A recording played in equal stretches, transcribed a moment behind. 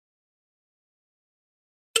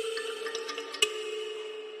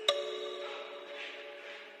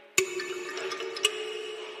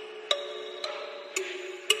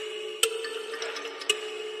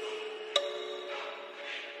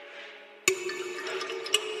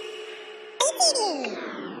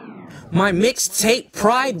My mixtape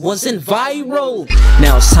Pride wasn't viral.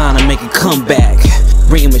 Now it's time to make a comeback.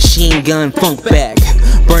 Bring a machine gun funk back.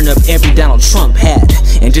 Burn up every Donald Trump hat.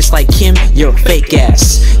 And just like Kim, you're a fake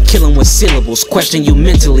ass. Killing with syllables, question you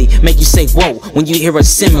mentally. Make you say whoa when you hear a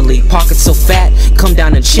simile. Pockets so fat, come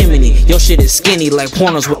down the chimney. Your shit is skinny like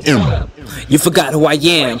pornos with You forgot who I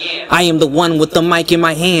am. I am the one with the mic in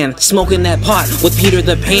my hand, smoking that pot with Peter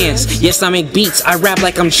the Pants. Yes, I make beats, I rap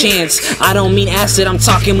like I'm Chance. I don't mean acid, I'm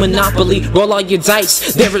talking Monopoly. Roll all your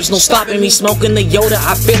dice, there is no stopping me. Smoking the Yoda,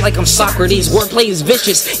 I feel like I'm Socrates. Wordplay is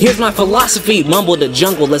vicious, here's my philosophy. Mumble the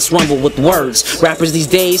jungle, let's rumble with words. Rappers these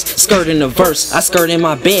days, skirt in a verse. I skirt in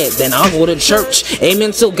my bed, then I'll go to church.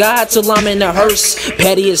 Amen to God till I'm in a hearse.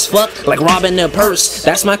 Petty as fuck, like robbing a purse.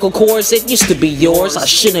 That's Michael Kors, it used to be yours. I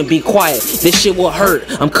shouldn't be quiet, this shit will hurt.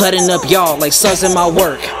 I'm cutting up y'all like suns in my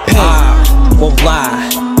work. I won't lie,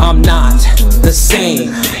 I'm not the same.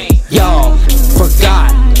 Y'all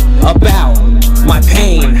forgot about my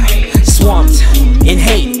pain. Swamped in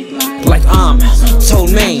hate like I'm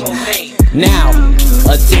Toad Main.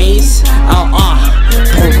 Nowadays I'll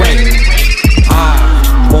parade.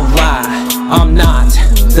 I won't lie, I'm not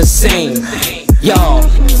the same. Y'all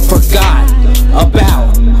forgot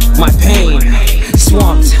about my pain.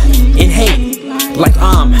 Swamped in hate like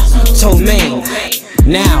I'm Toad Main.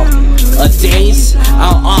 Nowadays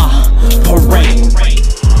I'll parade.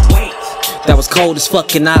 That was cold as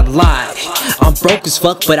fuck and I lied. I'm broke as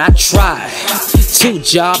fuck but I tried. 2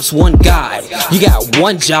 jobs, 1 guy. You got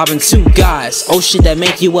 1 job and 2 guys. Oh shit, that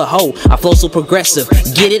make you a hoe. I flow so progressive,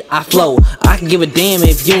 get it? I flow. I can give a damn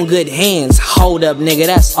if you in good hands. Hold up nigga,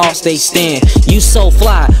 that's all stay stand. You so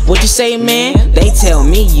fly, what you say man? They tell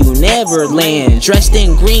me you never land. Dressed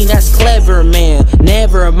in green, that's clever man.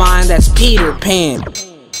 Never mind, that's Peter Pan.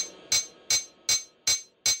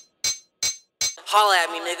 Holla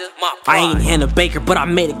at me, nigga. I ain't Hannah Baker, but I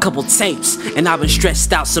made a couple tapes. And I've been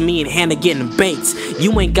stressed out, so me and Hannah getting baked.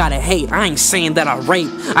 You ain't gotta hate, I ain't saying that I rape.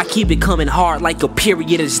 I keep it coming hard like a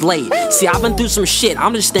period is late. See, I've been through some shit,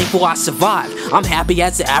 I'm just thankful I survived. I'm happy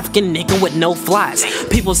as an African nigga with no flies.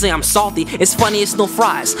 People say I'm salty, it's funny it's no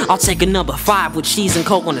fries. I'll take a number 5 with cheese and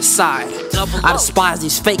coke on the side. I despise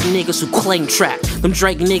these fake niggas who claim trap. Them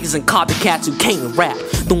Drake niggas and copycats who can't rap.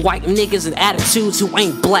 Them white niggas and attitudes who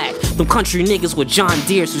ain't black. Them country niggas with John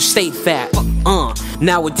Deere's who stay fat.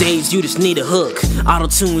 Nowadays you just need a hook.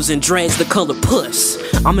 Auto-tunes and dreads the color puss.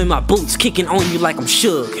 I'm in my boots kicking on you like I'm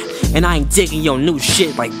Suge. And I ain't digging your new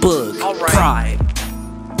shit like Bug. Pride.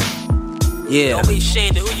 Yeah. Don't be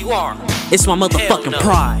ashamed of who you are. It's my motherfucking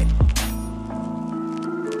pride.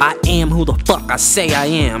 I am who the fuck I say I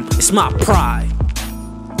am. It's my pride.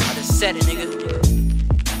 I just said it, nigga.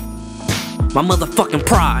 My motherfucking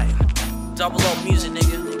pride. Double O music,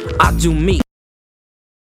 nigga. I do me.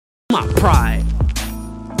 My pride.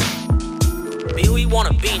 Be who you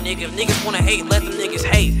wanna be, nigga. If niggas wanna hate, let them niggas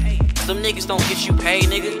hate. Some niggas don't get you paid,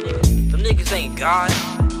 nigga. Them niggas ain't God.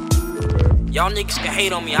 Y'all niggas can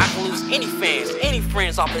hate on me. I can lose any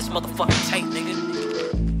friends off this motherfucking tape, nigga.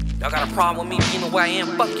 Y'all got a problem with me being the way I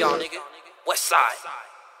am? Fuck y'all, nigga. West Side.